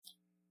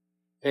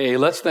Hey,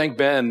 let's thank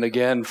Ben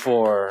again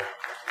for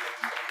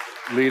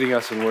leading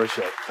us in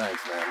worship.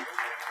 Thanks, man.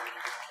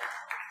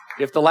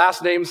 If the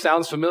last name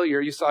sounds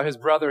familiar, you saw his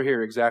brother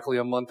here exactly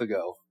a month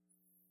ago.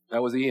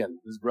 That was Ian,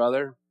 his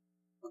brother.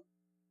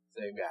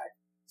 Same guy,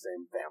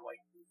 same family.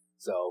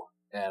 So,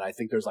 and I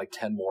think there's like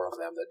 10 more of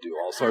them that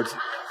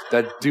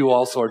do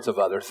all sorts of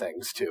other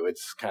things too.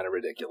 It's kind of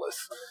ridiculous.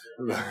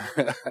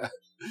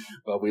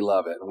 But we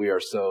love it. We are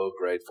so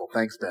grateful.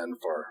 Thanks, Ben,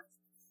 for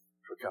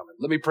coming.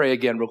 Let me pray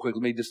again real quick.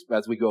 Let me just,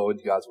 as we go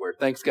into God's word.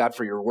 Thanks, God,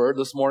 for your word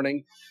this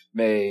morning.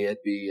 May it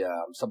be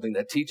something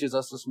that teaches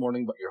us this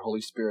morning, but your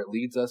Holy Spirit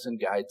leads us and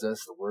guides us.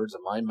 The words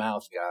of my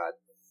mouth, God,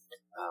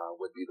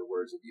 would be the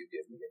words that you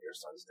give me in your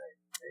Son's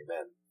name.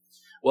 Amen.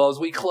 Well, as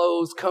we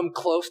come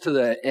close to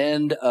the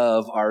end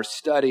of our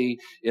study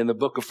in the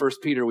book of 1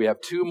 Peter, we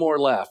have 2 more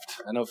left.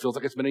 I know it feels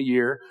like it's been a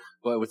year,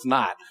 but it's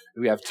not.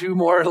 We have 2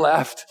 more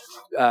left,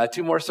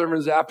 2 more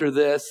sermons after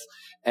this.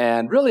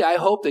 And really, I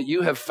hope that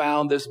you have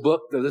found this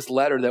book, this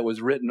letter that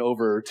was written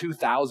over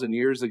 2,000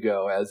 years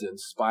ago, as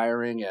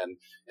inspiring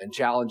and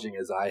challenging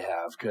as I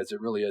have, because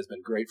it really has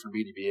been great for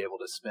me to be able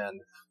to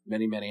spend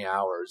many, many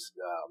hours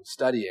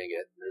studying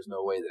it. There's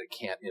no way that it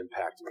can't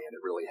impact me, and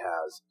it really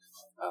has.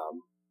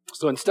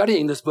 So in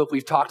studying this book,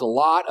 we've talked a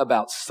lot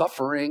about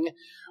suffering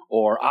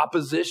or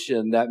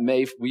opposition that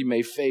we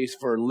may face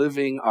for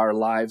living our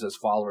lives as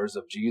followers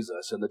of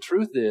Jesus. And the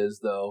truth is,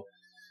 though,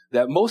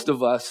 that most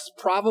of us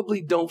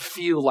probably don't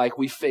feel like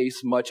we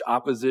face much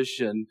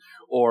opposition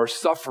or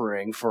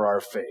suffering for our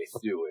faith,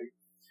 do we?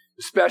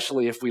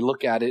 Especially if we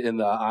look at it in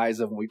the eyes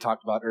of, we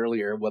talked about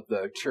earlier, what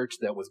the church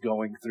that was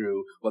going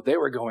through, what they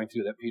were going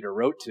through that Peter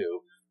wrote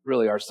to.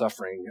 Really, our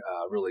suffering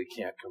really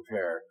can't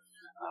compare.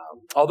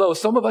 Although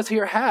some of us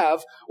here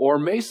have or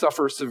may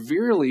suffer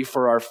severely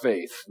for our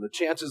faith, the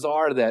chances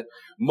are that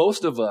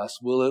most of us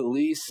will at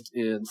least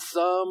in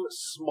some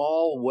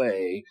small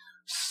way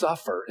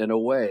suffer in a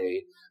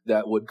way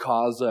that would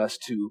cause us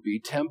to be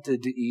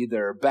tempted to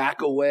either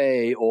back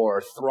away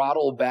or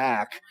throttle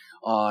back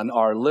on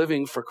our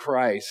living for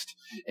Christ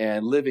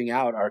and living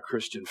out our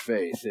Christian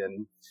faith.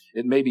 And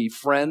it may be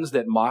friends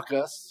that mock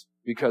us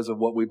because of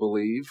what we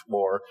believe,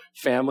 or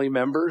family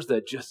members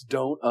that just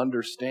don't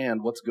understand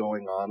what's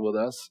going on with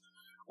us.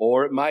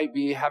 Or it might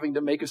be having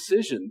to make a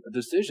decision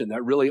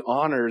that really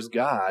honors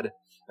God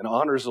and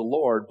honors the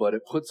Lord, but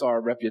it puts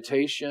our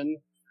reputation,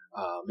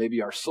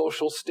 maybe our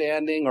social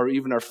standing, or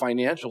even our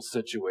financial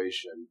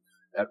situation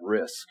at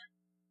risk.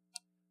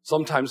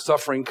 Sometimes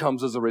suffering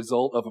comes as a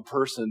result of a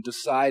person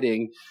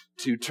deciding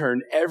to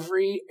turn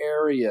every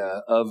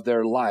area of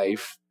their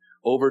life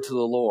over to the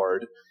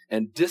Lord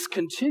and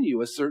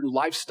discontinue a certain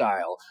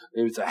lifestyle.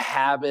 It's a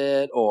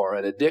habit or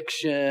an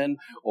addiction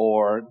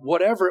or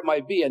whatever it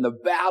might be. And the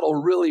battle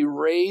really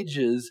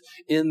rages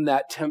in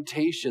that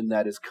temptation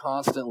that is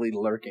constantly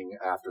lurking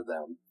after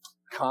them,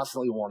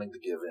 constantly wanting to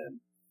give in.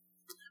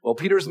 Well,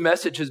 Peter's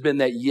message has been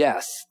that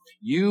yes,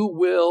 you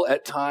will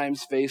at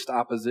times face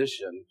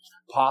opposition,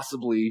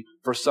 possibly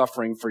for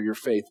suffering for your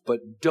faith, but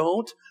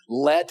don't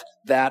let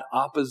that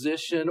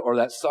opposition or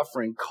that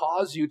suffering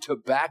cause you to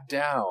back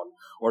down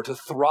or to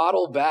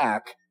throttle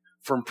back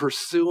from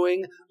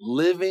pursuing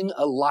living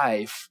a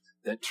life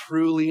that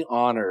truly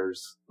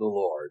honors the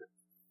Lord.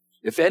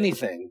 If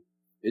anything,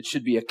 it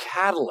should be a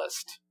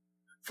catalyst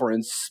for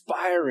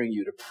inspiring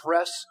you to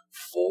press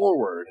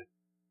forward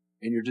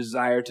in your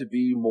desire to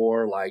be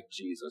more like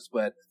Jesus.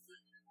 But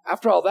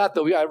after all that,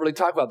 though, we got to really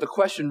talk about, the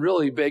question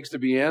really begs to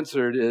be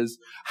answered is,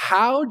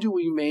 how do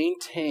we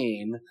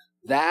maintain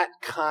that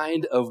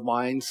kind of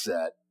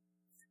mindset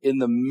in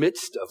the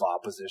midst of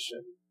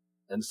opposition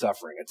and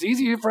suffering? It's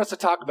easy for us to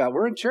talk about.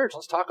 We're in church.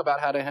 Let's talk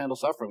about how to handle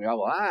suffering. We all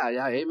go,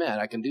 yeah, amen,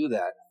 I can do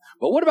that.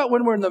 But what about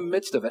when we're in the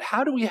midst of it?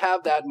 How do we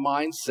have that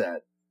mindset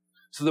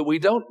so that we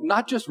don't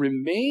not just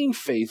remain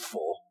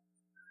faithful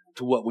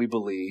to what we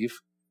believe,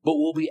 but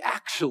will be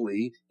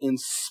actually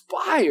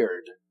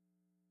inspired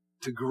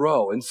to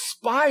grow,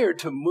 inspired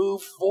to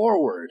move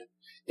forward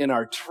in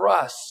our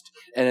trust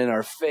and in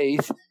our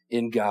faith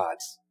in God.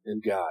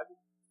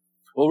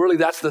 Well, really,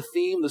 that's the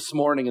theme this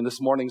morning in this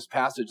morning's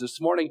passage.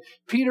 This morning,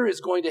 Peter is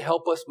going to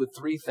help us with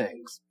 3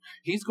 things.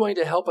 He's going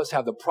to help us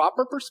have the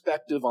proper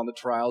perspective on the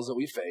trials that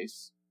we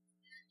face.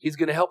 He's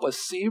going to help us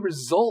see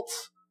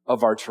results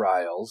of our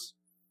trials.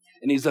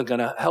 And he's going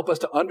to help us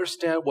to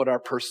understand what our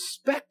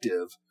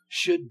perspective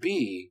should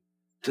be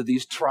to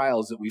these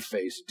trials that we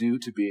face due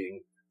to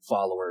being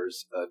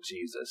followers of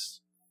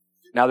Jesus.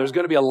 Now, there's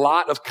going to be a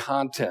lot of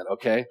content,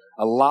 okay?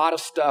 A lot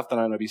of stuff that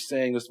I'm going to be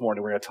saying this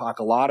morning. We're going to talk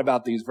a lot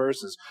about these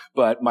verses,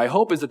 but my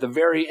hope is at the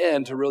very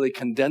end to really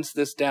condense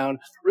this down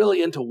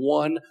really into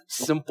one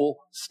simple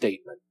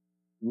statement,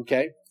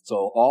 okay?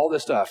 So all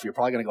this stuff, you're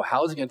probably going to go,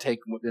 how is he going to take,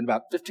 in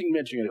about 15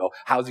 minutes, you're going to go,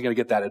 how is he going to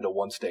get that into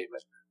one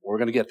statement? We're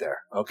going to get there,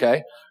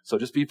 okay? So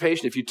just be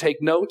patient. If you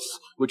take notes,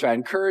 which I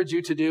encourage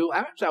you to do,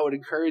 actually I would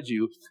encourage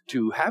you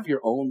to have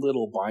your own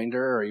little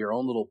binder or your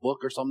own little book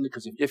or something,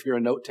 because if you're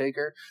a note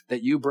taker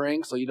that you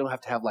bring, so you don't have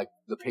to have like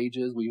the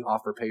pages, we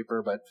offer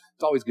paper, but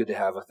it's always good to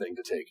have a thing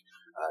to take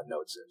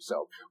notes it.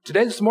 So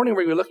today, this morning,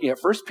 we're going to be looking at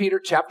 1 Peter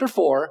chapter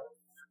 4,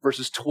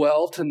 verses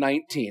 12 to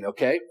 19,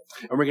 okay?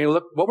 And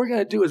what we're going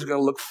to do is we're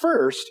going to look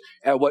first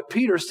at what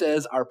Peter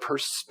says our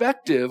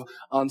perspective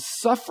on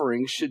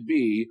suffering should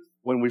be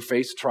when we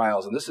face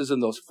trials. And this is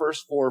in those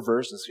first 4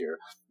 verses here.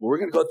 We're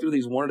going to go through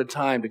these one at a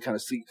time to kind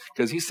of see,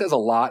 because he says a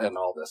lot in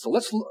all this. So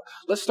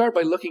let's start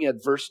by looking at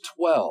verse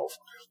 12,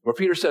 where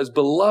Peter says,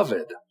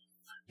 "Beloved,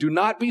 do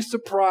not be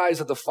surprised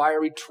at the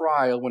fiery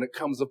trial when it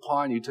comes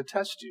upon you to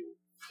test you,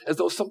 as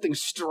though something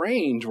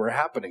strange were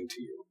happening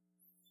to you."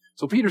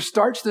 So Peter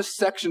starts this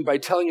section by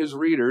telling his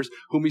readers,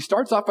 whom he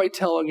starts off by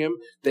telling him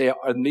they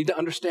need to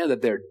understand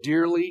that they're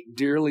dearly,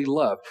 dearly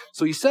loved.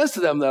 So he says to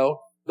them, though,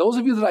 those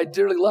of you that I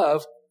dearly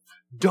love,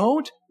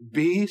 don't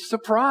be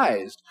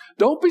surprised.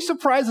 Don't be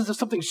surprised as if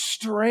something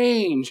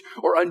strange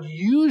or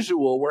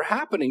unusual were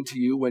happening to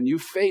you when you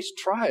face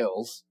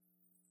trials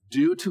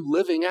due to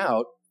living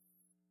out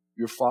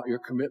your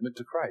commitment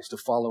to Christ, to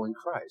following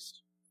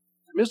Christ.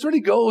 I mean, this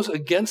really goes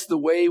against the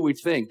way we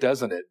think,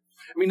 doesn't it?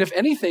 I mean, if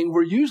anything,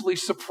 we're usually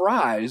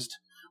surprised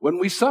when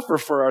we suffer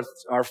for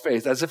our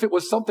faith, as if it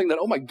was something that,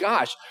 oh my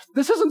gosh,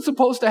 this isn't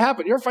supposed to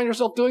happen. You ever find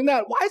yourself doing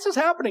that? Why is this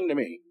happening to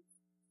me?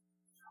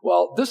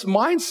 Well, this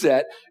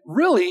mindset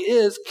really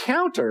is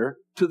counter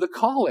to the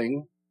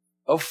calling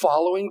of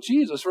following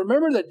Jesus.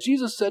 Remember that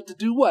Jesus said to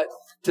do what?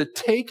 To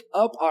take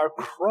up our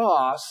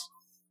cross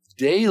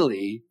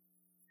daily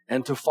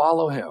and to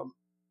follow him.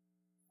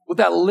 What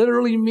that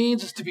literally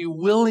means is to be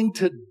willing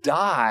to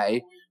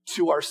die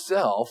to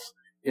ourselves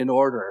in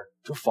order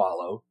to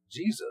follow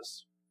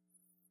Jesus.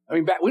 I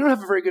mean, we don't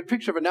have a very good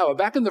picture of it now, but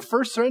back in the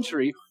first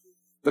century,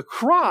 the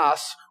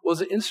cross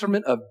was an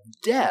instrument of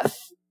death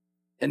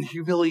and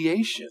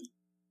humiliation.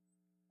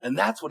 And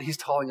that's what he's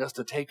telling us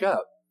to take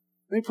up.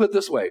 Let me put it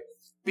this way.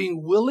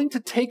 Being willing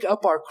to take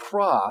up our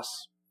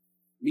cross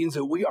means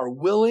that we are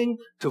willing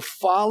to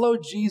follow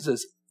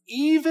Jesus,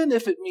 even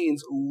if it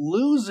means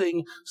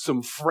losing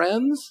some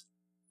friends,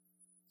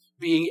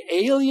 being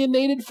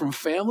alienated from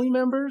family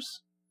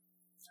members,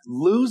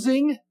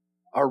 losing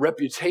our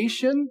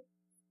reputation,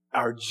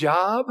 our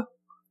job,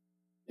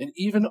 and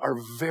even our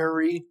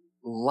very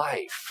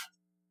life.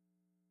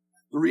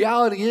 The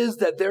reality is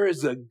that there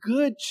is a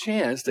good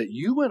chance that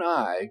you and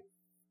I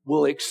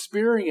will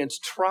experience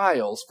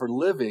trials for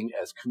living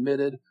as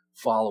committed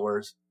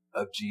followers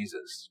of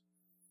Jesus.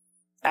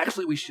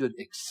 Actually, we should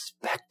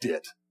expect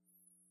it.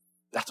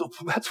 That's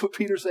what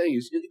Peter's saying.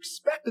 You should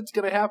expect it's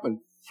going to happen.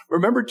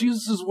 Remember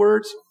Jesus'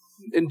 words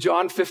in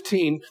John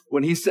 15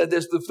 when he said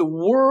this, "If the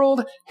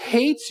world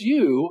hates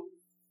you,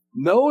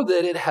 know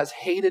that it has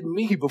hated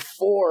me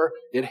before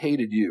it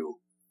hated you.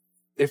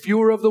 If you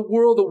were of the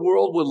world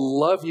would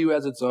love you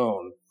as its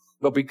own.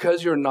 But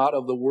because you're not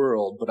of the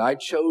world, but I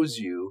chose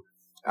you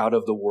out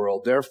of the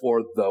world,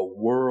 therefore the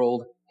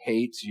world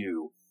hates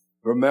you.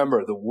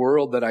 Remember the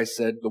words that I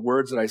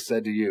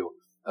said to you,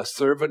 a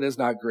servant is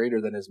not greater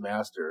than his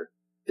master.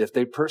 If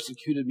they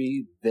persecuted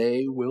me,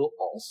 they will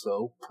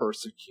also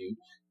persecute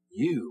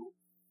you.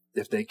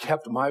 If they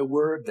kept my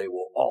word, they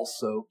will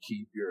also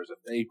keep yours." If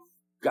they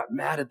got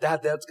mad at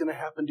that, that's going to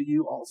happen to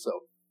you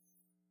also.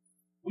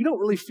 We don't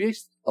really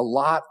face a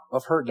lot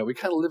of hurt now. We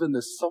kind of live in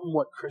this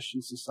somewhat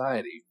Christian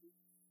society.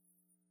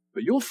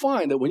 But you'll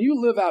find that when you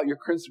live out your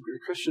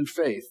Christian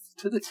faith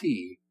to the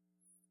T,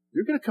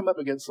 you're going to come up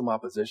against some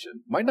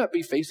opposition. Might not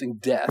be facing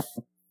death,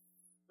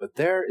 but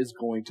there is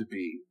going to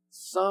be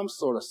some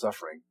sort of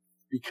suffering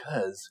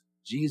because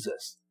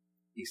Jesus,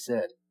 he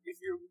said,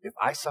 if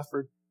I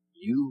suffered,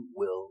 you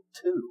will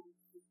too.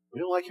 We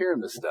don't like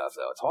hearing this stuff,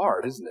 though. It's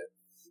hard, isn't it?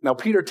 Now,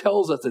 Peter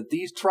tells us that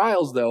these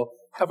trials, though,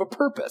 have a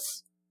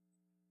purpose.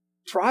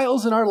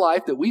 Trials in our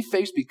life that we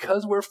face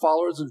because we're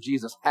followers of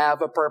Jesus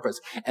have a purpose,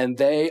 and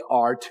they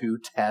are to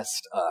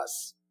test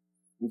us.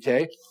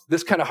 Okay?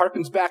 This kind of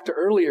harkens back to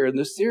earlier in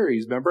this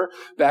series. Remember?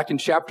 Back in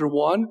chapter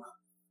 1,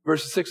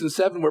 verses 6 and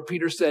 7, where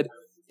Peter said,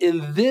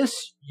 "In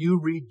this you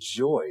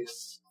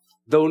rejoice,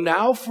 though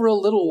now for a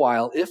little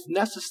while, if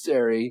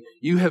necessary,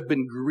 you have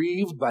been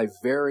grieved by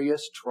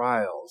various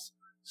trials,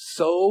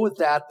 so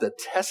that the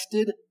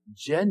tested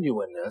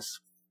genuineness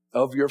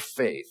of your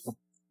faith,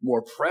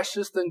 more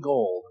precious than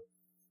gold,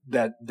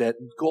 that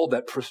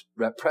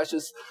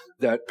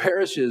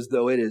perishes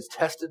though it is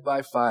tested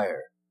by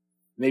fire,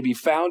 may be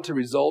found to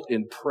result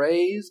in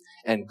praise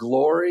and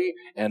glory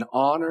and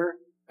honor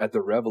at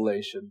the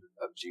revelation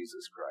of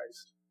Jesus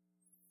Christ."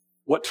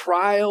 What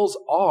trials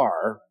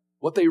are,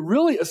 what they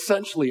really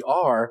essentially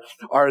are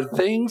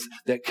things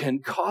that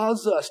can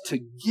cause us to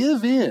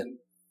give in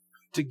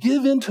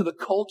to the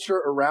culture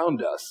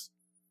around us,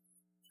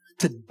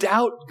 to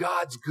doubt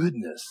God's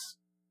goodness,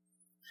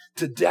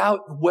 to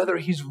doubt whether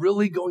he's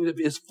really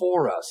is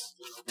for us,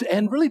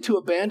 and really to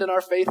abandon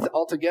our faith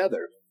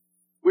altogether.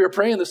 We were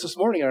praying this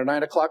morning at our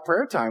 9 o'clock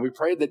prayer time. We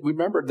prayed that we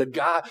remembered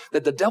that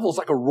the devil's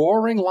like a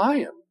roaring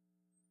lion,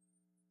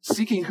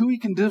 seeking who he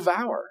can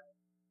devour.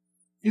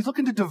 He's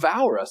looking to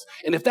devour us.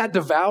 And if that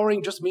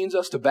devouring just means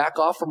us to back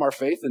off from our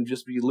faith and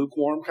just be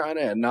lukewarm kind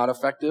of and not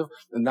effective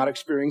and not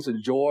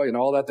experiencing joy and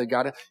all that they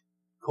got,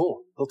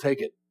 cool, he'll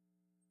take it.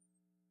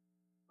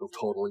 He'll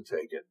totally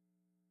take it.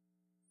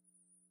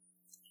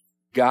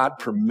 God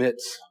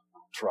permits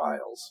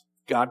trials.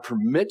 God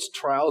permits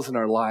trials in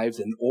our lives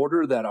in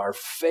order that our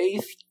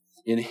faith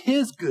in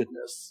His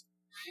goodness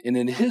and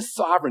in His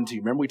sovereignty,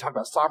 remember we talked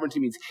about sovereignty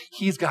means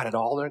He's got it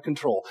all under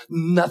control.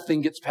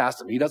 Nothing gets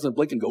past Him. He doesn't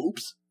blink and go,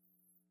 oops.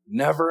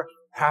 Never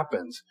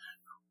happens.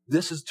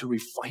 This is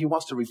He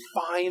wants to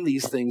refine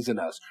these things in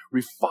us,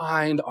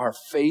 refine our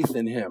faith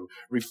in Him,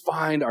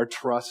 refine our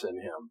trust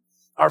in Him.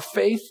 Our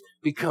faith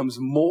becomes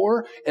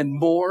more and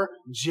more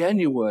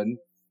genuine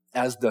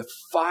as the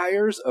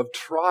fires of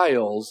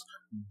trials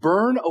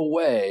burn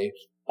away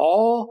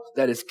all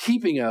that is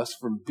keeping us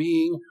from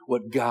being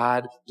what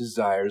God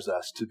desires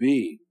us to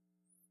be.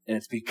 And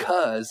it's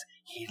because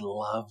He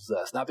loves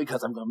us. Not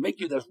because I'm going to make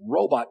you this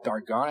robot,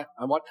 doggone it.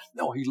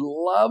 No, He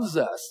loves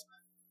us.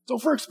 So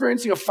if we're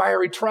experiencing a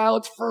fiery trial,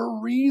 it's for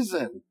a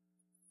reason.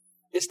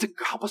 It's to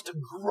help us to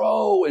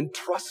grow and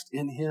trust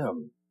in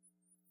Him.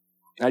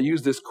 I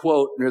used this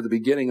quote near the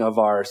beginning of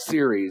our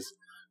series,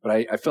 but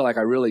I feel like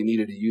I really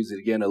needed to use it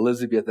again.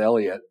 Elizabeth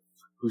Elliot,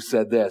 who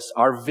said this,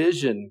 "Our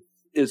vision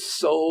is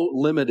so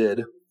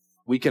limited,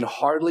 we can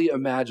hardly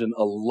imagine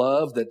a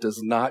love that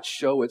does not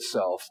show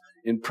itself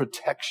in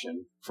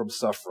protection from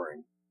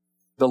suffering.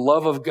 The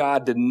love of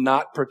God did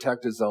not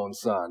protect His own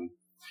Son.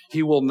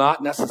 He will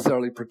not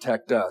necessarily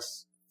protect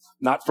us,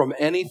 not from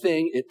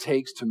anything it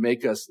takes to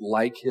make us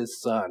like His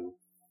Son.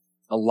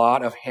 A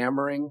lot of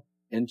hammering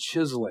and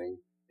chiseling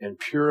and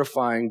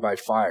purifying by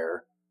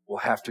fire will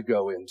have to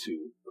go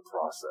into the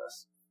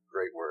process."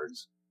 Great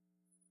words.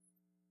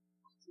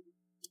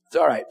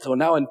 All right, so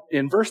now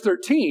in verse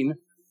 13,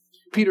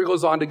 Peter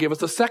goes on to give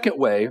us a second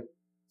way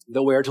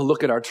that we are to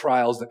look at our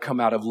trials that come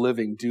out of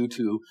living due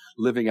to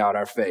living out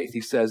our faith.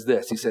 He says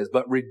this, he says,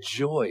 "But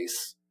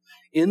rejoice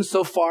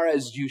insofar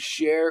as you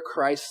share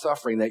Christ's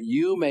suffering, that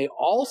you may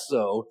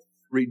also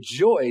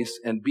rejoice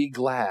and be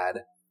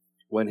glad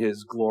when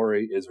His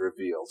glory is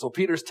revealed." So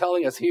Peter's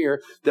telling us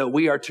here that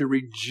we are to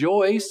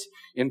rejoice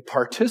in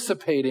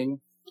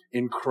participating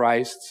in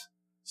Christ's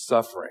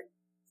suffering.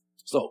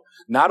 So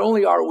not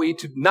only are we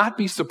to not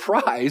be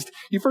surprised,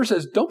 he first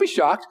says, don't be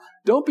shocked,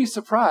 don't be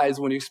surprised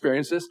when you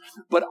experience this,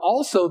 but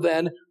also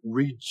then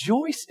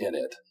rejoice in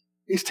it.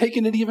 He's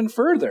taken it even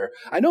further.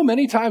 I know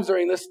many times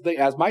during this thing,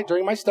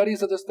 during my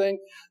studies of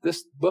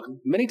this book,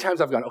 many times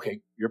I've gone,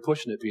 okay, you're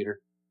pushing it, Peter.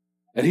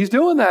 And he's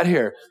doing that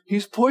here.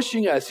 He's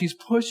pushing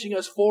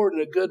us forward in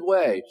a good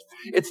way.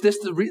 It's this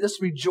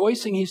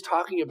rejoicing he's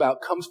talking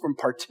about comes from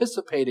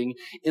participating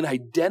in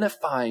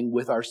identifying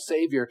with our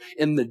Savior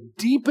in the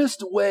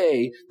deepest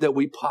way that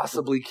we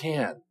possibly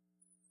can.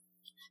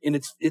 And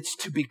it's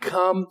to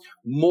become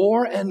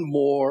more and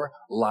more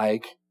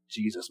like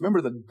Jesus.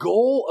 Remember, the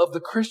goal of the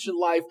Christian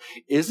life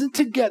isn't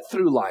to get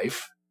through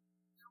life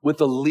with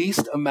the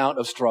least amount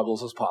of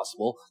struggles as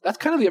possible. That's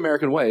kind of the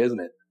American way,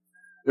 isn't it?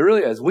 It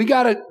really is. We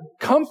got to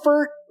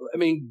comfort. I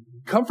mean,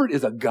 comfort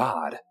is a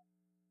God.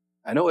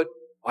 I know it.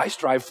 I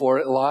strive for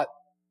it a lot.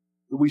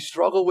 We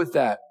struggle with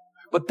that.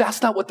 But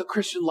that's not what the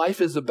Christian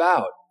life is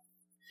about.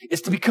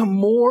 It's to become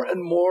more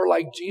and more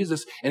like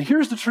Jesus. And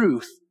here's the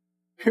truth.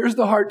 Here's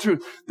the hard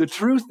truth. The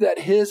truth that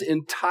His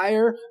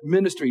entire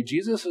ministry,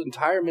 Jesus'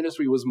 entire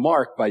ministry was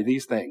marked by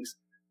these things: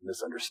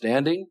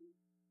 misunderstanding,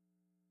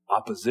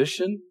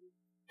 opposition,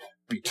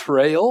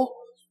 betrayal,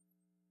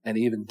 and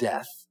even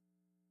death.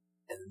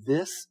 And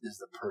this is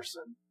the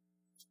person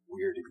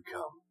we're to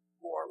become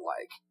more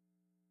like.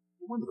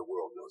 No wonder the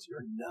world goes,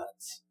 you're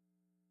nuts.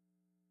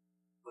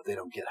 But they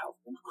don't get how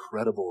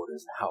incredible it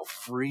is, how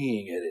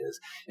freeing it is.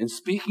 And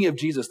speaking of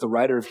Jesus, the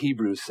writer of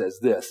Hebrews says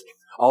this: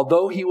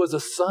 although He was a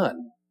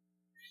son,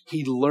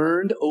 He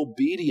learned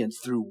obedience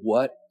through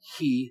what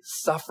He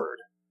suffered.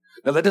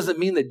 Now, that doesn't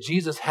mean that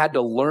Jesus had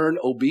to learn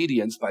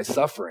obedience by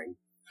suffering.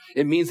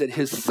 It means that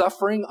His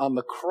suffering on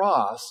the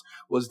cross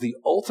was the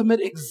ultimate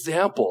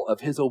example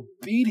of His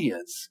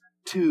obedience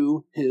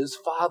to His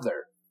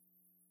Father.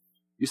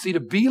 You see, to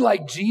be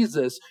like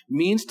Jesus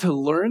means to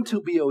learn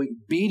to be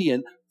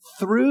obedient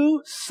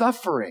through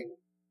suffering.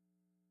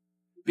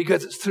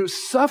 Because it's through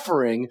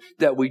suffering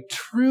that we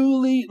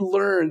truly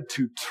learn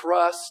to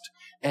trust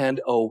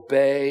and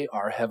obey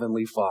our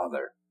Heavenly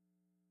Father.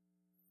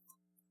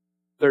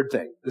 Third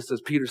thing,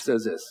 Peter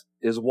says this,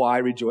 is why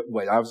rejoice.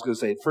 Wait, I was going to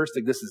say, first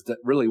thing, this is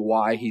really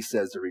why he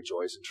says to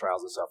rejoice in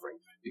trials and suffering.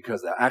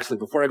 Because actually,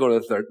 before I go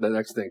to the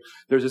next thing,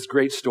 there's this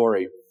great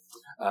story.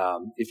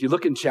 If you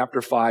look in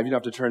chapter 5, you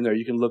don't have to turn there,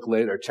 you can look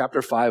later,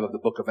 chapter 5 of the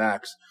book of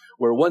Acts,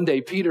 where one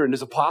day Peter and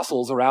his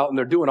apostles are out and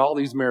they're doing all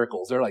these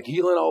miracles. They're like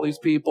healing all these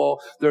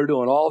people. They're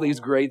doing all these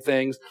great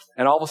things.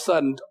 And all of a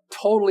sudden,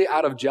 totally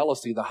out of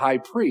jealousy, the high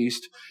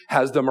priest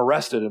has them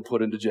arrested and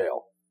put into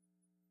jail.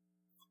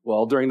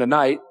 Well, during the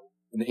night,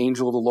 an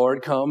angel of the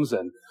Lord comes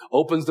and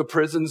opens the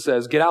prison,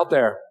 says, get out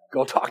there.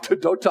 Go talk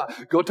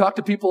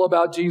to people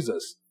about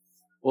Jesus.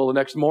 Well, the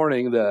next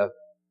morning, the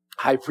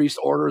high priest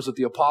orders that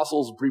the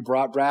apostles be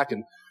brought back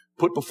and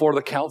put before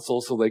the council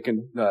so they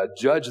can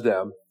judge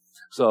them.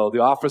 So the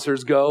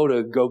officers go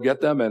get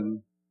them,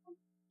 and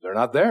they're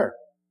not there.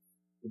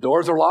 The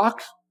doors are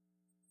locked.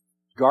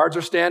 Guards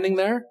are standing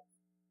there,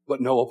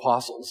 but no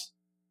apostles.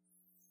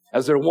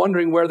 As they're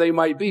wondering where they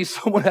might be,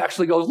 someone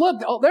actually goes,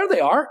 look, oh, there they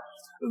are.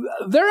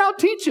 They're out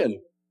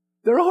teaching.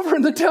 They're over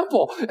in the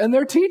temple and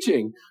they're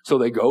teaching. So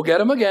they go get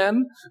him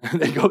again. And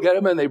they go get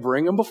him and they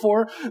bring him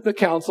before the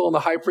council. And the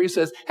high priest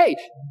says, hey,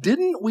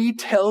 didn't we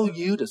tell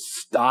you to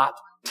stop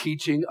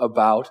teaching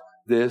about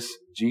this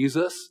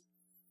Jesus?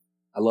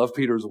 I love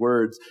Peter's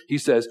words. He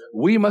says,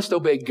 we must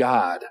obey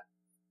God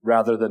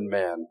rather than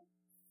man.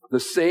 The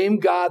same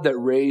God that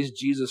raised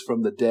Jesus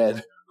from the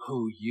dead,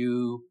 who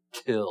you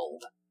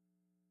killed.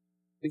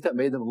 Think that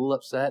made them a little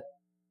upset?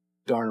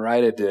 Darn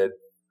right it did.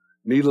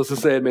 Needless to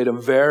say, it made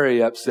them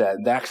very upset.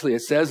 And actually,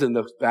 it says in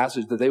the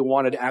passage that they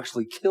wanted to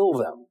actually kill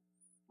them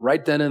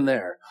right then and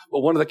there.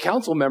 But one of the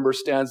council members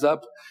stands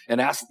up and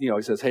asks, he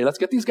says, hey, let's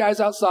get these guys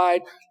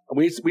outside.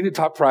 We need to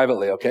talk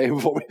privately, okay?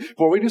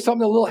 Before we do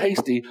something a little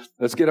hasty,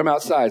 let's get them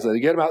outside. So they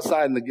get them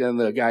outside, and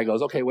the guy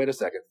goes, okay, wait a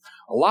second.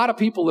 A lot of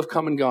people have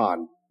come and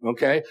gone,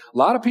 okay? A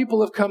lot of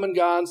people have come and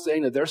gone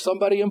saying that there's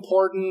somebody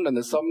important and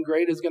that something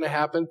great is going to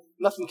happen.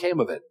 Nothing came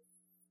of it.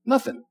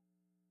 Nothing.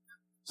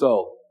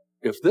 So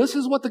if this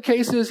is what the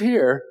case is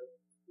here,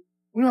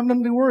 we don't have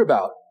nothing to worry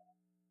about.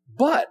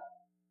 But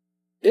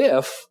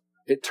if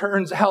it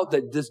turns out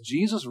that this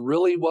Jesus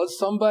really was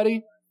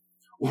somebody,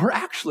 we're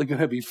actually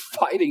going to be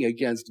fighting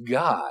against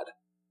God.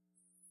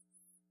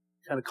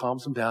 Kind of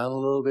calms them down a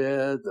little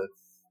bit. The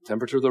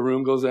temperature of the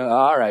room goes down.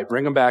 All right,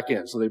 bring them back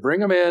in. So they bring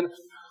them in,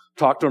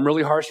 talk to them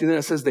really harshly. Then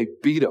it says they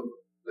beat him.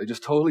 They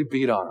just totally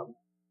beat on him.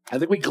 I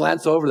think we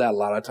glance over that a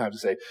lot of times and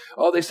say,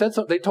 oh, they said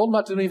something, they told him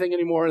not to do anything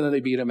anymore, and then they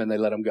beat him and they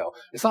let him go.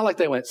 It's not like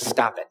they went,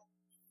 stop it.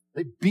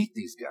 They beat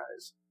these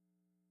guys.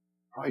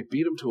 Probably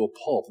beat them to a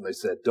pulp, and they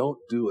said, don't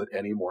do it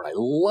anymore. And I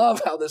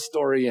love how this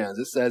story ends.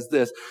 It says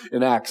this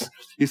in Acts.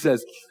 He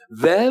says,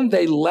 then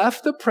they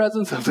left the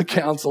presence of the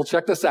council,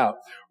 check this out,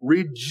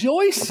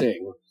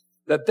 rejoicing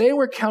that they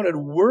were counted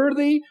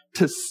worthy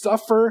to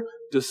suffer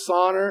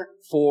dishonor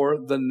for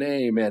the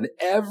name. And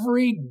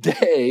every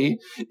day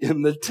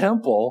in the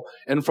temple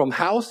and from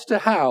house to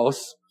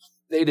house,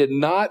 they did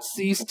not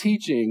cease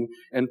teaching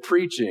and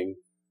preaching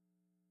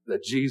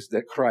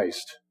that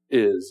Christ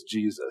is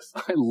Jesus.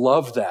 I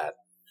love that.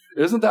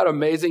 Isn't that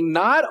amazing?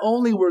 Not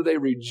only were they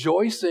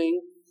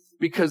rejoicing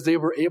because they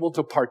were able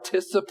to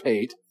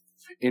participate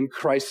in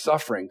Christ's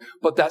suffering,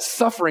 but that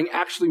suffering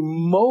actually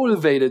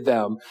motivated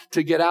them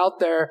to get out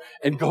there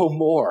and go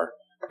more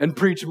and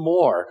preach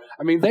more.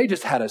 They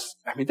just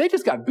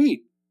got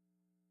beat.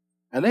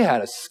 And they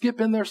had a skip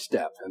in their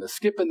step and a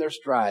skip in their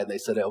stride. They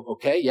said,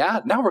 okay, yeah,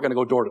 now we're going to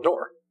go door to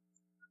door.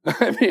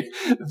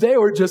 They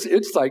were just,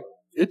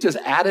 it just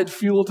added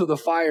fuel to the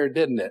fire,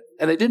 didn't it?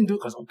 And they didn't do it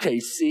because, okay,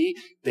 see,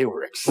 they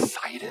were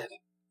excited.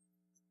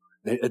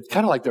 It's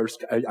kind of like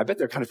I bet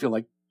they're kind of feeling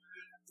like,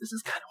 this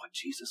is kind of what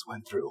Jesus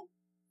went through.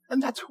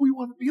 And that's who we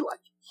want to be like.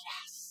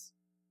 Yes.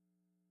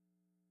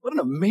 What an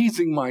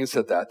amazing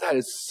mindset that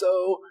is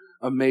so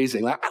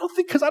amazing. I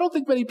don't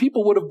think many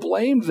people would have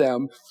blamed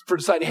them for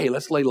deciding, hey,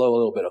 let's lay low a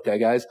little bit, okay,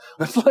 guys?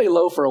 Let's lay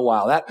low for a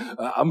while.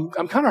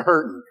 I'm kind of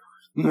hurting.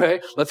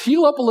 Okay? Let's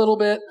heal up a little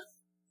bit,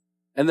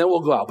 and then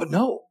we'll go out. But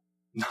no,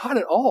 not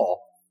at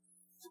all.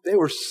 They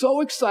were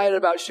so excited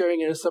about sharing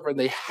in his suffering,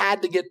 they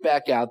had to get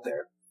back out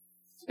there.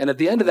 And at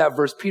the end of that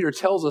verse, Peter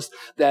tells us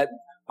that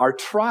our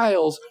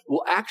trials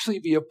will actually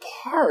be a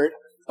part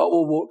of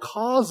what will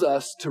cause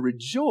us to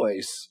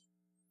rejoice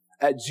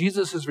at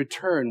Jesus'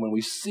 return when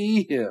we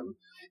see him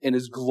in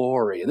his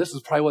glory. And this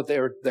is probably what they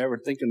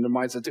were thinking in their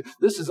mindset too.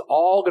 This is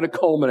all going to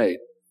culminate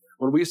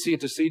when we see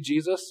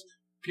Jesus.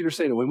 Peter's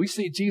saying, when we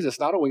see Jesus,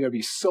 not only are we going to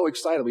be so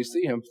excited when we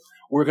see him,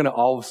 we're going to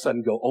all of a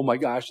sudden go, oh my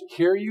gosh,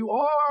 here you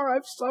are.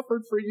 I've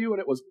suffered for you and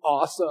it was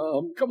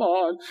awesome. Come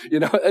on.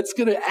 It's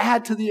going to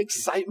add to the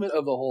excitement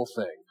of the whole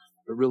thing.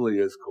 It really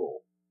is cool.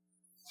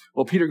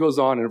 Well, Peter goes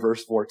on in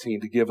verse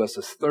 14 to give us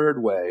a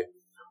third way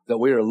that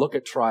we are to look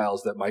at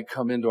trials that might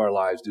come into our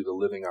lives due to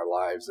living our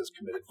lives as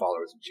committed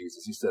followers of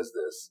Jesus. He says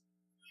this,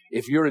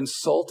 if you're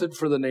insulted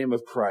for the name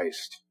of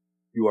Christ,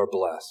 you are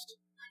blessed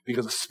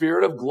because the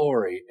Spirit of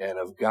glory and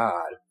of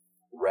God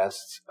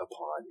rests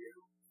upon you.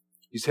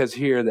 He says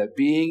here that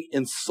being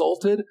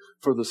insulted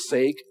for the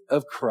sake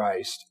of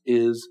Christ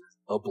is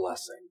a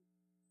blessing.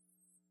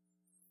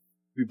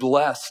 To be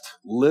blessed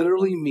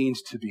literally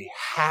means to be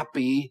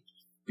happy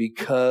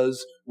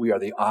because we are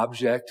the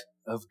object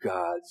of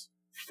God's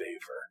favor.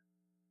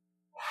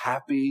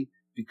 Happy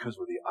because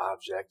we're the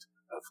object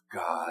of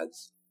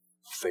God's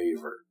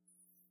favor.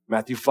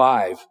 Matthew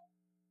 5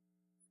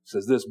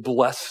 says this,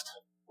 blessed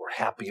or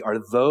happy are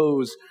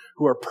those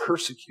who are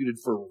persecuted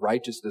for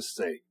righteousness'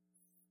 sake,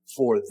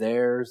 for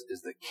theirs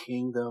is the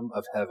kingdom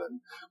of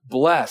heaven.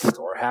 Blessed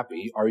or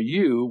happy are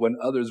you when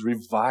others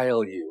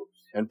revile you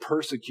and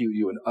persecute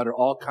you and utter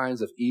all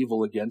kinds of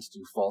evil against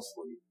you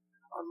falsely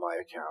on my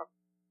account.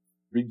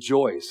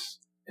 Rejoice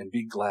and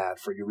be glad,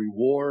 for your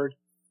reward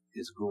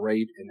is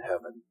great in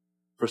heaven.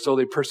 For so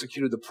they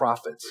persecuted the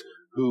prophets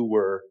who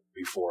were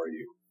before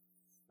you.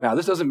 Now,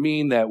 this doesn't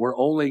mean that we're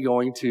only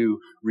going to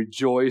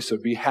rejoice or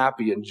be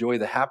happy, enjoy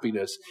the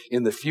happiness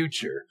in the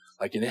future.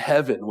 like in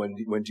heaven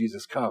when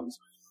Jesus comes.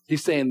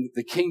 He's saying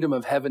the kingdom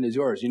of heaven is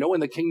yours. You know when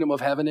the kingdom of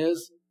heaven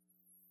is?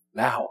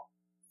 Now.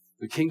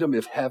 The kingdom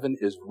of heaven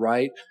is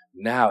right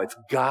now. It's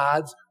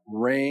God's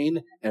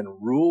reign and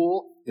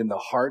rule in the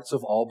hearts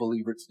of all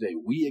believers today.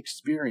 We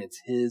experience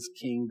his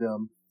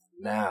kingdom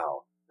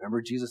now.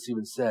 Remember, Jesus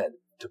even said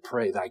to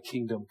pray, thy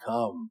kingdom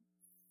come,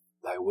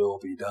 thy will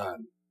be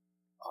done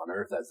on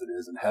earth as it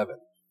is in heaven.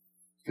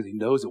 Because he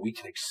knows that we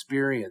can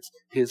experience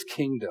his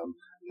kingdom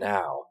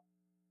now.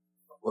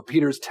 What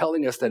Peter is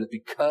telling us that it's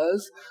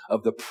because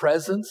of the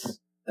presence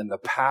and the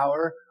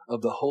power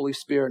of the Holy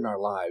Spirit in our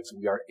lives,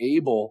 we are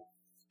able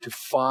to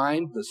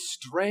find the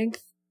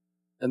strength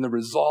and the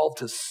resolve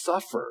to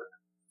suffer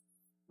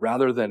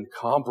rather than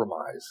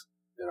compromise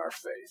in our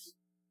faith.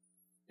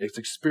 It's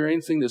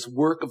experiencing this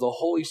work of the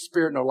Holy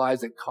Spirit in our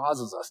lives that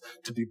causes us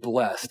to be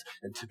blessed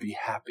and to be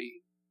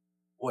happy.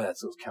 Boy,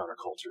 that's so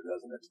counterculture,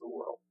 doesn't it, to the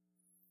world?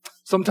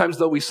 Sometimes,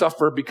 though, we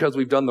suffer because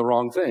we've done the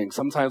wrong thing.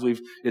 Sometimes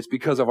it's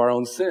because of our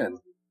own sin.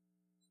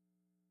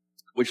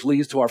 Which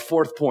leads to our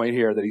fourth point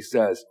here that he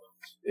says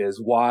is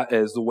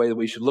the way that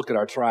we should look at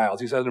our trials.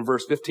 He says in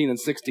verse 15 and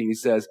 16, he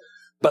says,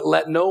 but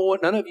let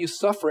none of you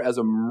suffer as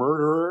a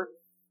murderer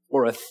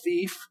or a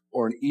thief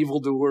or an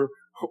evildoer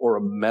or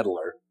a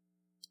meddler.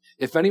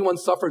 If anyone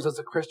suffers as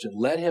a Christian,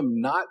 let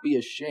him not be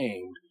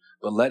ashamed,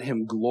 but let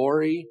him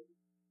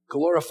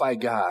glorify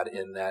God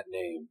in that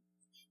name.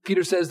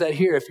 Peter says that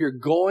here, if you're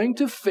going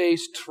to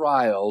face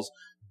trials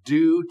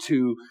due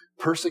to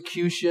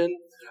persecution,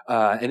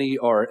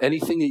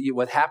 anything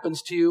what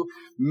happens to you,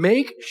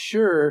 make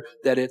sure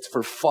that it's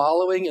for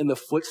following in the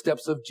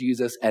footsteps of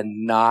Jesus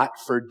and not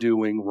for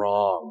doing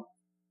wrong.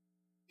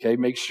 Okay,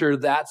 make sure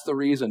that's the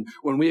reason.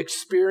 When we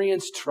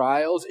experience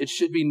trials, it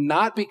should be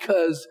not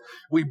because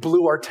we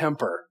blew our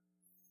temper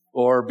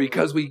or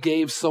because we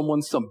gave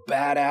someone some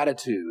bad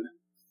attitude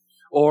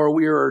or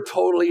we are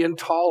totally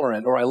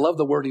intolerant, or I love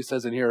the word he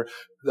says in here,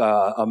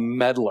 a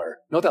meddler.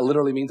 You know what that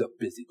literally means? A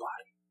busybody.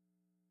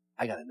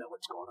 I got to know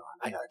what's going on.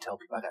 I got to tell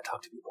people. I got to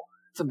talk to people.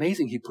 It's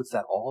amazing he puts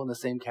that all in the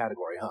same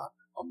category, huh?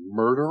 A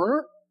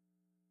murderer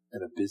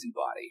and a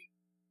busybody.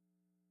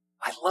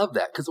 I love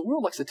that because the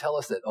world likes to tell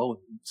us that,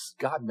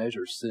 God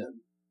measures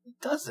sin. It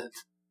doesn't.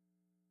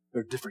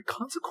 There are different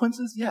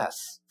consequences,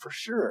 yes, for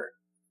sure.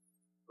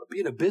 But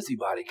being a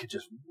busybody could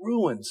just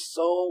ruin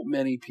so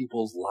many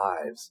people's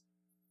lives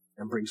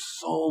and bring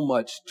so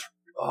much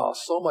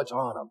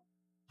on them.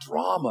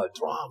 Drama.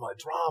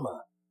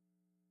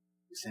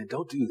 He's saying,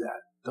 don't do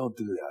that. Don't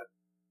do that.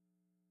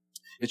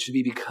 It should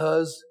be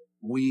because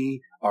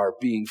we are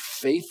being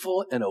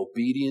faithful and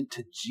obedient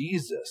to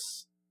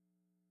Jesus.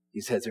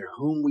 He says here,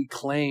 whom we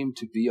claim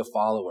to be a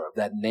follower of,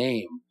 that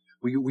name.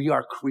 We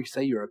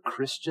say you're a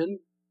Christian.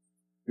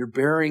 You're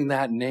bearing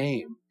that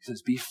name. He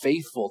says, be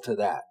faithful to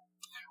that.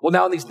 Well,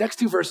 now in these next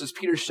two verses,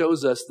 Peter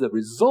shows us the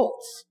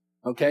results.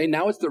 Okay,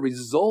 now it's the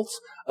results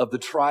of the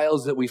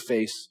trials that we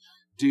face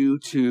due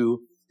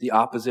to the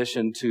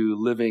opposition to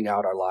living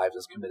out our lives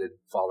as committed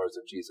followers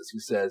of Jesus. He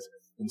says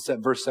in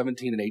verse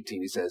 17 and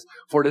 18, he says,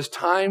 for it is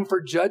time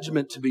for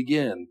judgment to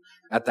begin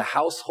at the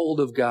household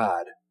of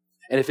God.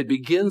 And if it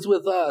begins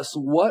with us,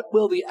 what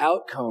will the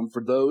outcome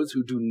for those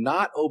who do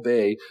not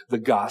obey the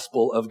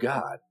gospel of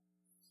God?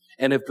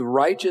 And if the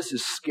righteous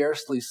is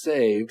scarcely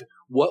saved,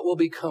 what will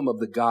become of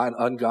the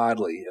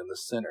ungodly and the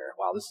sinner?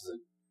 Wow, this is an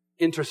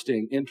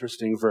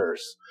interesting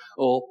verse.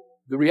 Well,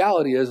 the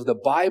reality is the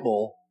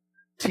Bible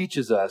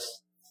teaches us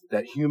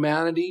that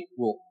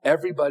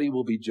everybody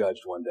will be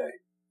judged one day.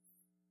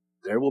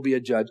 There will be a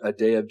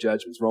day of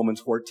judgments.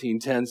 Romans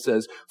 14:10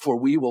 says, for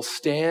we will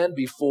stand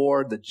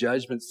before the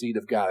judgment seat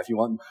of God. If you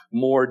want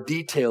more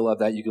detail of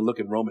that, you can look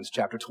in Romans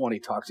chapter 20.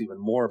 It talks even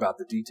more about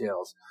the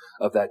details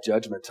of that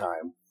judgment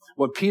time.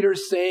 What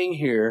Peter's saying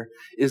here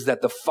is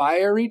that the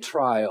fiery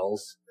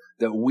trials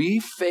that we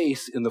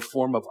face in the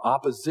form of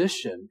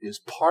opposition is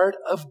part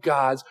of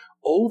God's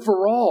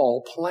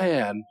overall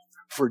plan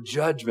for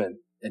judgment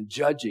and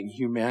judging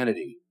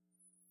humanity.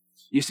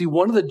 You see,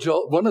 one of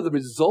the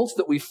results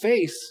that we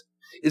face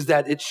is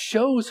that it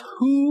shows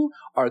who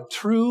are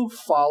true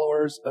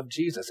followers of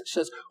Jesus. It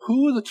shows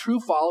who the true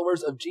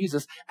followers of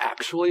Jesus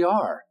actually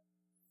are.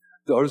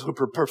 Those who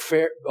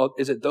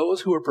is it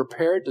those who are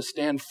prepared to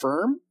stand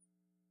firm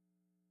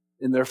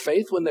in their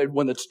faith when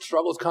the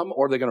struggles come,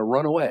 or are they going to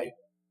run away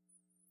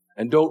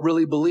and don't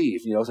really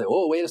believe? Say,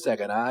 oh, wait a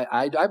second,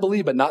 I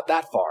believe, but not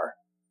that far,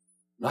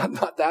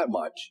 not that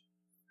much.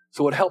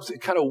 So it helps,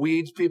 it kind of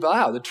weeds people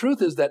out. The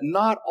truth is that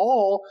not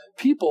all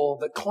people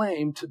that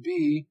claim to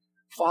be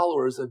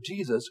followers of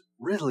Jesus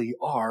really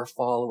are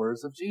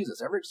followers of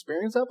Jesus. Ever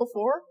experienced that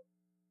before?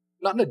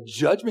 Not in a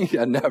judgment,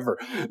 never.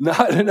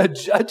 Not in a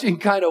judging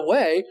kind of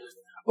way.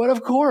 But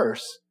of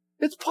course,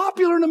 it's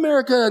popular in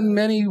America in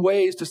many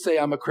ways to say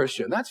I'm a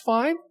Christian. That's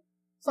fine.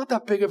 It's not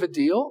that big of a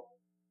deal.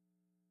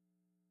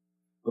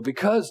 But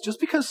just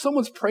because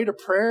someone's prayed a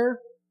prayer,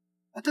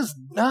 that does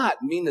not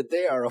mean that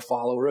they are a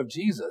follower of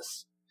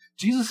Jesus.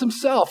 Jesus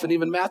himself, and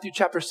even Matthew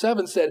chapter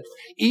 7 said,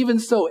 even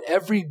so,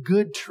 every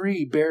good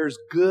tree bears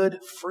good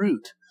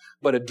fruit,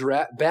 but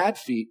a bad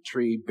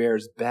tree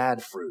bears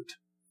bad fruit.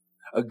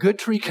 A good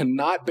tree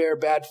cannot bear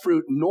bad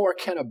fruit, nor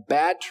can a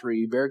bad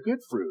tree bear good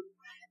fruit.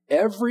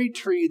 Every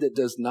tree that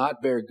does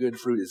not bear good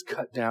fruit is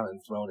cut down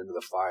and thrown into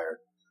the fire.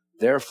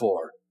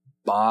 Therefore,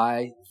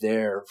 by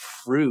their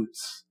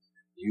fruits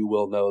you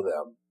will know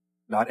them.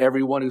 Not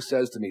everyone who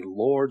says to me,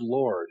 Lord,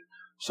 Lord,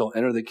 shall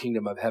enter the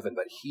kingdom of heaven,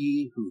 but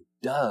he who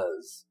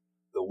does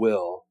the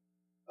will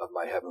of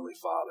my heavenly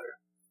Father.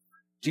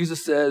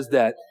 Jesus says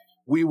that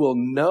we will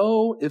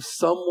know if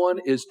someone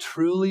is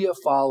truly a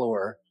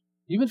follower.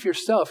 Even if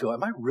yourself,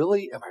 am I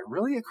really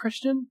a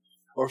Christian?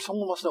 Or if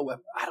someone wants to know,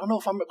 I don't know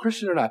if I'm a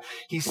Christian or not.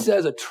 He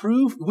says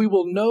we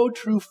will know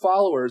true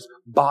followers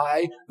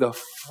by the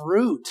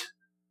fruit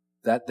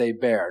that they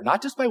bear.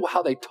 Not just by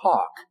how they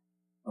talk.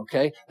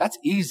 Okay? That's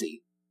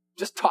easy.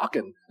 Just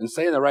talking and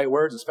saying the right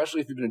words,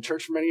 especially if you've been in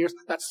church for many years,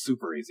 that's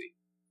super easy.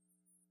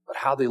 But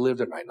how they live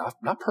their life,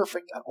 not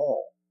perfect at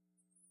all,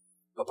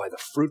 but by the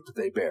fruit that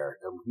they bear.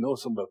 And we know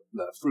some of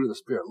the fruit of the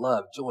Spirit: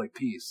 love, joy,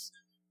 peace,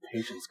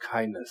 patience,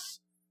 kindness,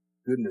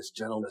 goodness,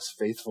 gentleness,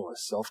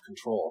 faithfulness,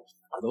 self-control.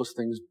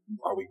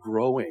 Are we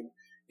growing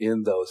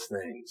in those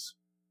things?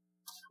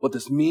 What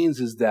this means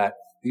is that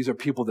these are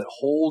people that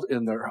hold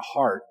in their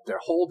heart,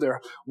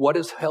 what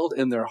is held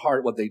in their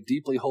heart, what they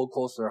deeply hold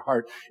close to their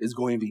heart, is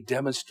going to be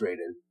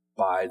demonstrated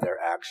by their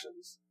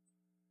actions.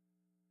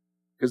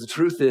 Because the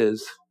truth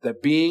is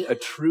that being a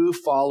true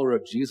follower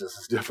of Jesus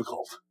is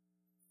difficult.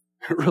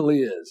 It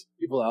really is.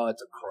 People,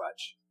 it's a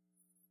crutch.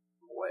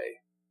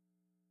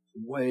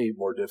 Way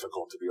more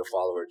difficult to be a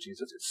follower of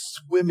Jesus. It's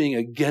swimming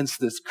against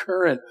this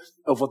current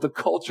of what the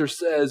culture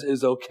says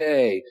is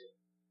okay,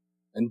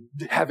 and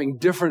having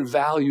different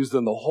values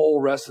than the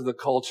whole rest of the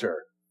culture,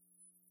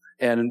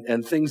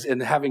 and things,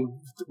 and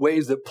having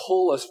ways that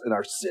pull us in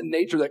our sin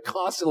nature that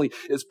constantly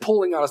is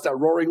pulling on us, that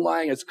roaring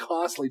lion is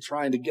constantly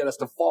trying to get us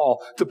to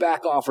fall, to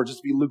back off, or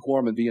just be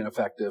lukewarm and be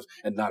ineffective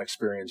and not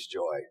experience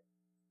joy.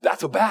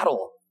 That's a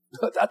battle.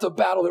 That's a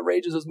battle that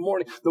rages this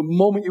morning. The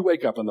moment you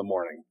wake up in the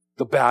morning,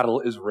 the battle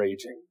is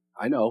raging.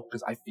 I know,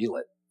 because I feel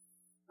it.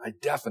 I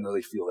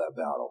definitely feel that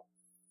battle.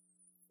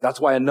 That's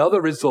why another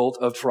result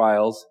of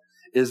trials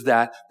is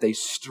that they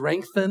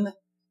strengthen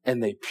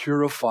and they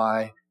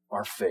purify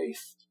our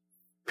faith.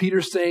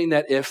 Peter's saying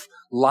that if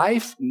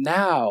life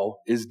now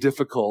is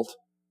difficult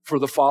for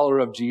the follower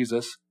of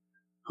Jesus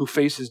who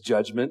faces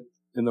judgment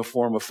in the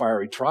form of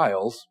fiery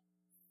trials,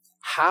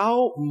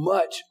 how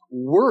much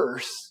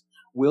worse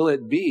will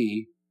it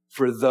be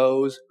for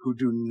those who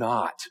do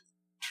not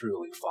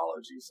truly follow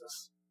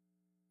Jesus?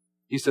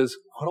 He says,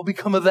 what'll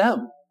become of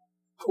them?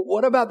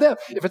 What about them?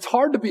 If it's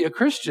hard to be a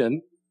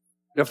Christian,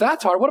 if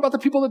that's hard, what about the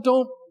people that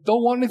don't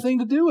want anything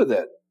to do with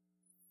it?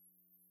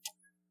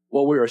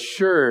 Well, we're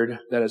assured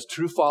that as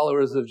true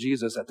followers of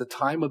Jesus, at the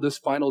time of this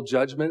final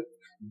judgment,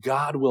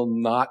 God will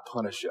not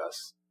punish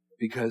us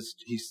because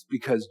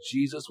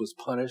Jesus was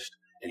punished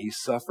and he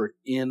suffered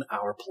in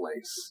our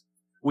place.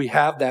 We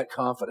have that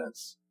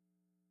confidence.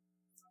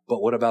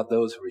 But what about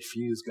those who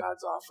refuse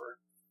God's offer?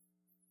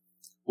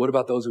 What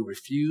about those who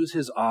refuse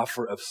his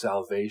offer of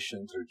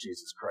salvation through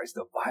Jesus Christ?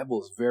 The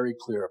Bible is very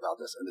clear about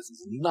this, and this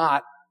is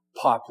not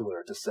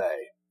popular to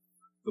say.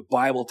 The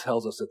Bible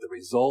tells us that the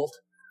result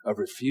of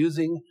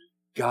refusing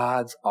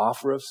God's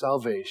offer of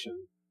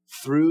salvation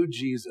through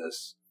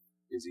Jesus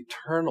is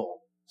eternal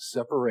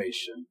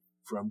separation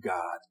from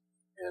God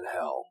in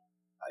hell.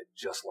 I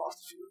just lost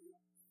a few of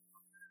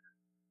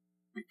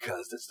you.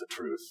 Because it's the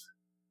truth.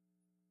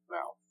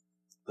 Now,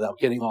 without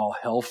getting all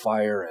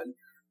hellfire and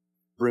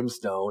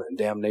brimstone and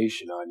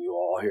damnation on you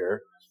all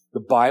here, the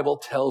Bible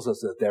tells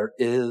us that there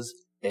is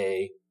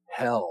a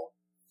hell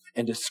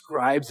and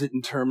describes it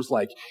in terms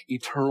like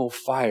eternal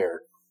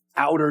fire,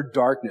 outer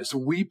darkness,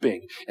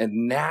 weeping,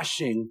 and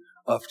gnashing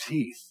of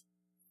teeth.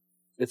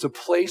 It's a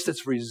place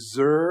that's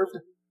reserved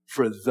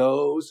for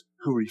those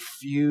who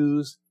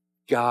refuse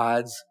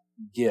God's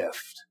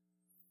gift.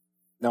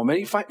 Now,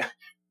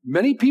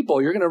 many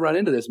people, you're going to run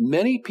into this,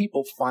 many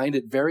people find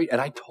it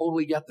and I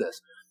totally get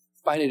this,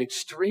 find it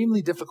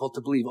extremely difficult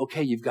to believe,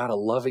 okay, you've got a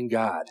loving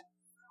God.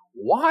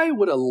 Why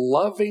would a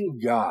loving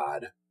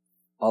God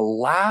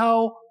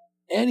allow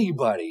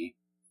anybody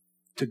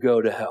to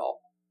go to hell?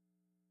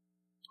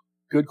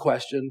 Good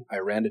question. I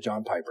ran to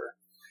John Piper.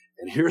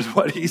 And here's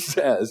what he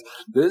says.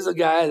 This is a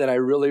guy that I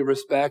really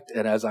respect.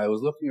 And as I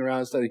was looking around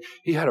and studying,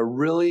 he had a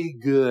really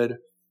good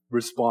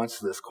response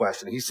to this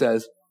question. He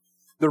says,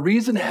 the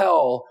reason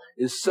hell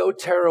is so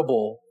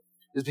terrible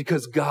is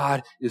because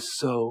God is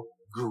so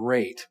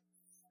great,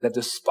 that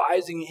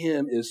despising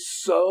him is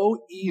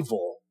so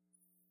evil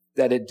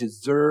that it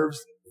deserves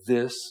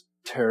this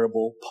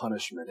terrible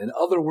punishment. In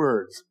other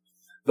words,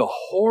 the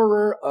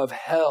horror of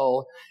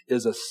hell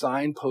is a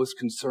signpost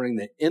concerning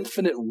the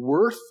infinite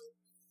worth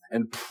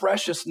and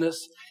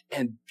preciousness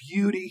and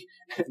beauty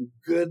and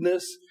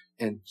goodness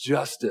and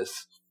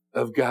justice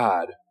of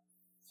God.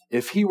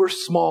 If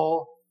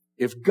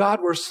God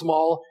were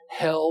small,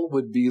 hell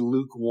would be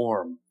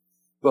lukewarm.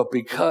 But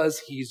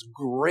because he's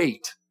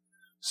great,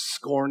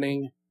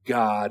 scorning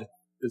God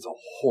is a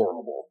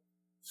horrible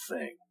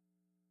thing.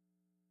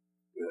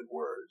 good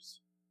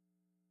words.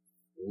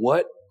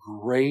 What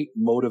great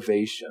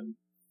motivation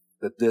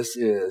that this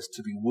is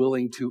to be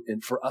willing to,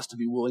 and for us to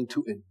be willing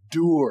to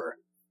endure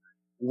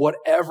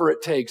whatever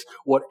it takes,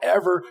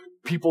 whatever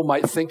people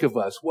might think of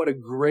us. What a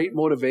great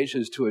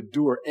motivation is to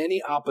endure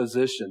any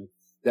opposition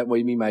that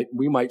we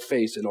might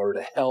face in order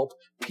to help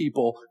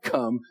people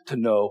come to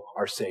know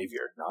our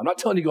Savior. Now, I'm not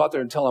telling you to go out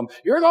there and tell them,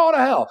 you're going to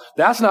hell.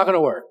 That's not going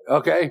to work,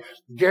 okay?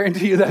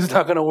 Guarantee you that's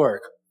not going to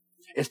work.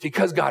 It's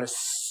because God is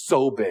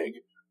so big,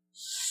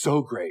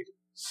 so great,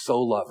 so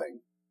loving.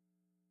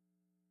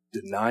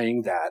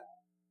 Denying that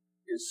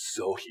is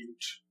so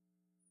huge.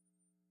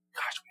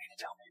 Gosh, we need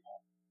to tell people.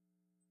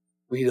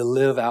 We need to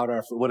live out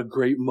what a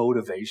great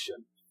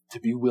motivation to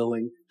be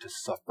willing to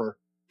suffer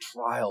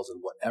trials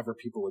and whatever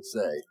people would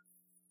say,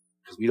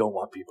 because we don't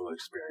want people to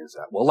experience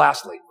that. Well,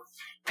 lastly,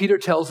 Peter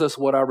tells us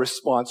what our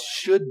response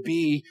should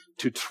be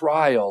to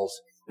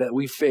trials that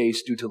we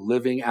face due to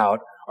living out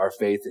our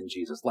faith in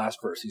Jesus. Last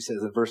verse, he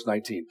says in verse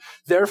 19,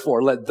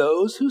 therefore, let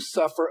those who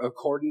suffer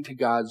according to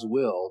God's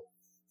will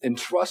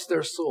entrust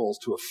their souls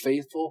to a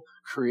faithful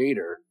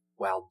Creator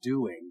while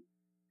doing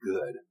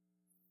good.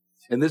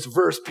 In this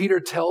verse, Peter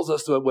tells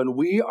us that when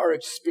we are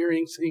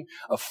experiencing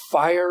a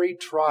fiery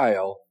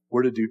trial,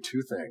 we're to do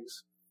two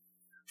things.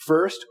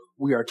 First,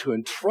 we are to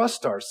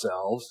entrust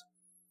ourselves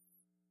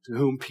to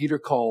whom Peter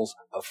calls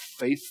a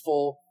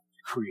faithful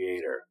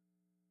Creator.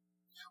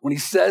 When he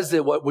says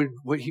that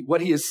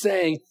what he is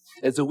saying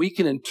is that we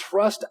can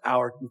entrust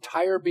our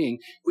entire being,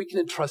 we can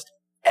entrust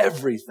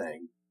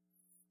everything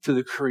to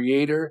the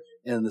Creator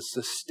and the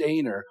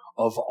Sustainer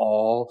of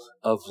all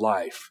of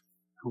life,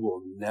 who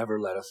will never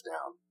let us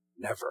down.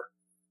 Never.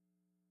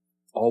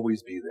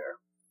 Always be there.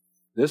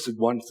 This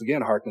once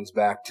again harkens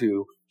back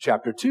to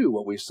chapter 2.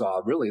 What we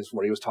saw really is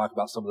where he was talking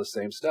about some of the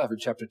same stuff. In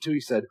chapter 2, he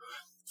said,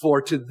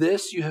 for to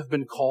this you have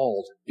been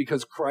called,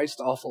 because Christ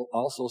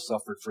also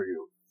suffered for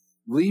you,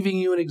 leaving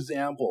you an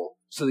example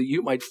so that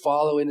you might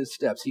follow in his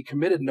steps. He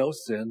committed no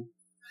sin,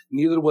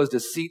 neither was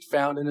deceit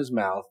found in his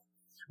mouth.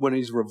 When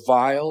he's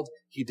reviled,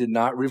 he did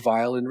not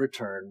revile in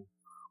return.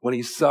 When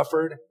he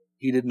suffered,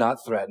 he did not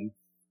threaten,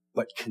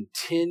 but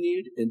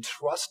continued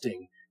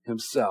entrusting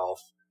himself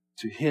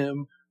to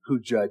him who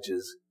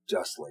judges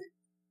justly.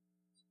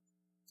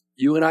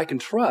 You and I can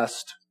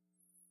trust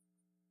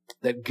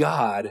that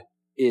God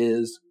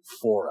is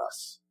for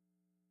us.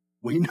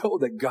 We know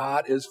that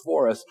God is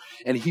for us,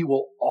 and he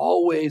will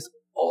always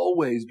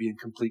be in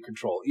complete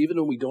control. Even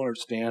when we don't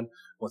understand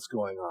what's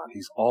going on,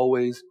 he's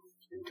always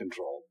in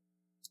control.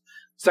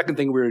 Second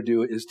thing we're to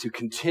do is to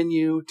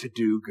continue to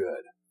do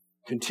good.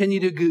 Continue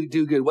to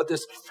do good. What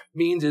this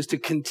means is to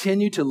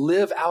continue to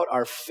live out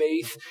our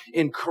faith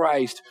in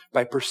Christ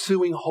by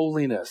pursuing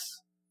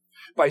holiness,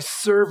 by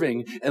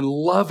serving and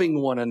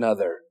loving one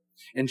another,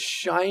 and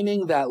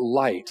shining that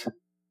light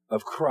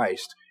of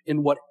Christ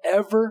in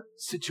whatever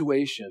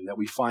situation that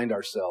we find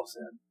ourselves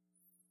in.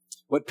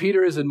 What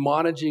Peter is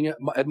admonishing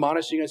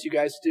us, you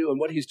guys, to do, and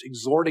what he's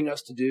exhorting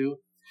us to do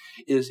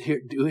is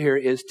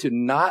to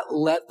not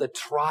let the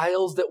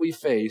trials that we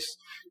face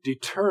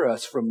deter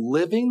us from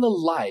living the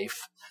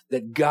life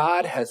that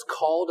God has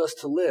called us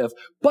to live,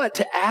 but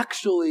to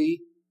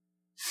actually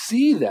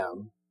see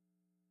them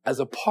as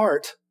a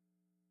part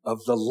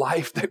of the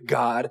life that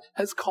God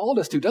has called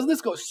us to. Doesn't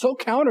this go so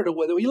counter to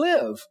whether we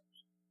live?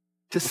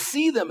 To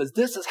see them as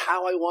this is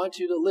how I want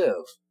you to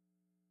live.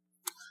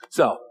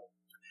 So,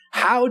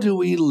 how do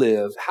we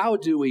live? How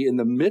do we, in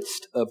the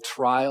midst of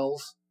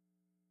trials,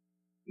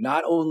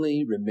 not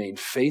only remain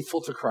faithful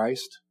to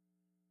Christ,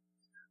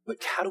 but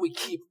how do we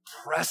keep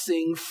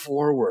pressing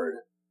forward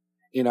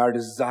in our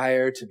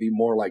desire to be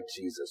more like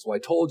Jesus? Well, I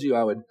told you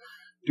I would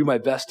do my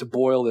best to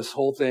boil this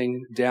whole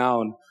thing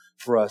down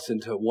for us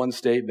into one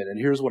statement, and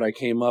here's what I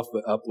came up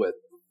with.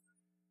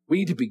 We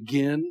need to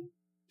begin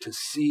to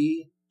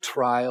see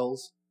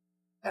trials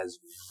as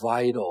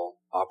vital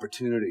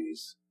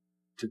opportunities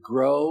to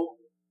grow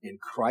in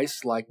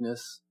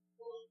Christ-likeness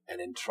and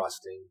in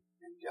trusting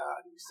in God.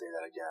 Let me say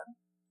that again.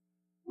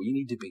 We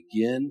need to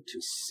begin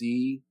to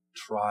see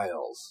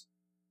trials,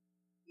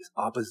 this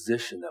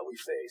opposition that we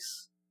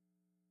face,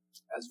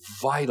 as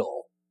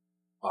vital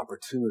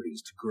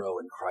opportunities to grow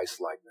in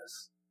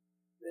Christ-likeness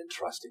and in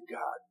trusting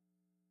God.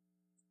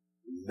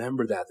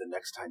 Remember that the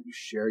next time you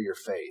share your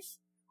faith,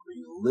 or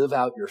you live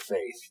out your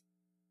faith,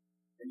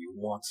 and you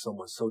want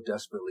someone so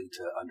desperately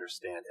to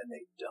understand and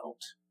they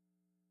don't.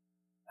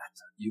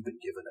 You've been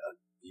given a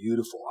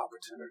beautiful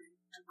opportunity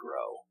to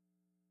grow.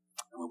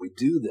 And when we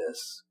do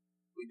this,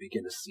 we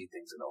begin to see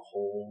things in a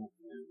whole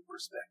new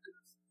perspective.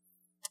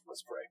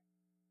 Let's pray.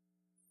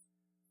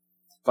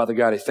 Father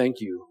God, I thank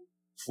you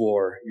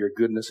for your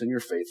goodness and your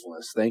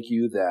faithfulness. Thank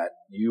you that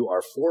you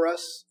are for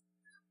us,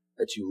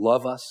 that you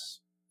love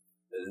us,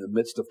 that in the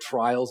midst of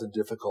trials and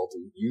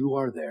difficulty, you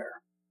are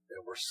there.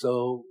 And we're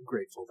so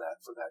grateful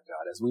for that,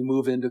 God. As we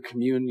move into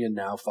communion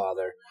now,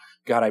 Father,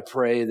 God, I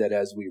pray that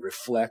as we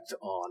reflect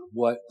on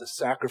what the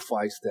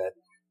sacrifice that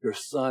your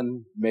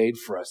Son made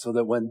for us, so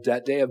that when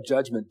that day of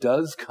judgment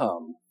does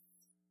come,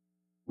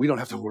 we don't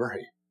have to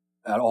worry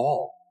at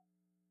all.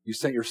 You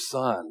sent your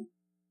son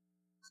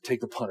to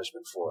take the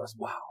punishment for us.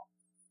 Wow.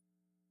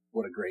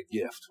 What a great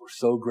gift. We're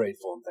so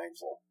grateful and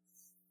thankful.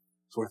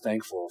 So we're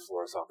thankful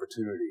for this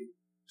opportunity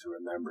to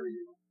remember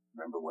you.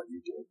 Remember what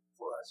you did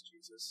for us,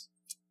 Jesus.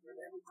 In your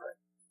name we pray.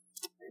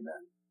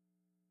 Amen.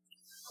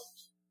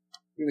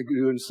 We're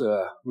going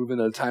to move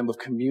into a time of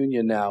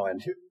communion now.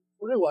 And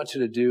what I want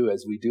you to do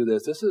as we do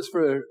this is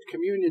for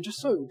communion,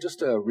 just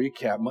a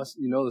recap,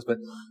 you know this, but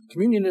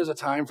communion is a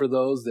time for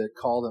those that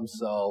call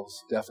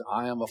themselves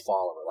I am a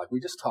follower. Like we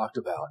just talked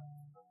about,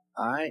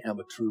 I am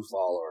a true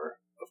follower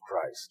of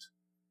Christ.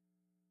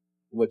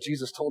 What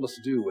Jesus told us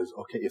to do was,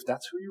 okay, if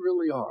that's who you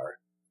really are,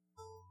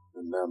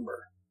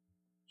 remember,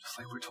 just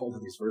like we're told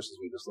in these verses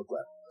we just looked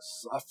at, the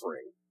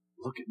suffering.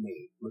 Look at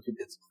me.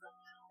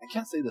 I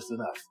can't say this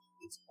enough.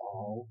 It's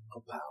all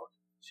about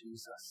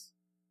Jesus.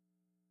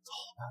 It's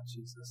all about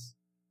Jesus.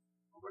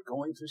 When we're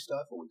going through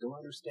stuff, when we don't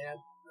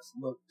understand, let's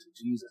look to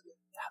Jesus.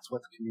 That's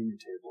what the communion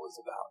table is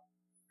about.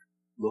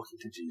 Looking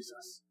to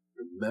Jesus.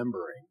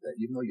 Remembering that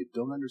even though you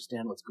don't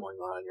understand what's going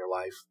on in your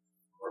life,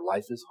 or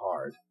life is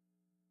hard,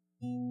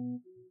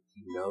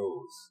 He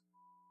knows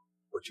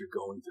what you're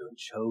going through and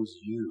chose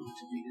you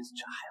to be His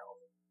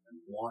child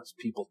and wants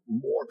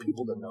more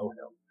people to know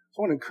Him. So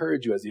I want to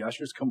encourage you as the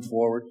ushers come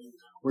forward.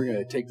 We're going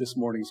to take this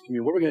morning's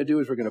communion. What we're going to do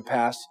is we're going to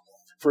pass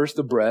first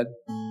the bread.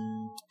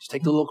 Just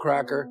take the little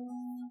cracker.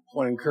 I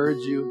want to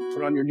encourage you,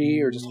 put it on your knee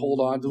or just hold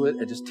on to it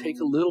and just take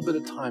a little bit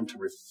of time to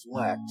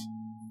reflect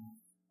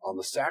on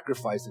the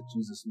sacrifice that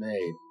Jesus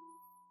made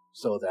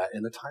so that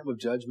in the time of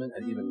judgment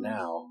and even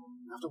now,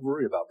 you don't have to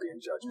worry about being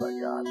judged by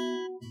God.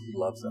 He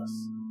loves us.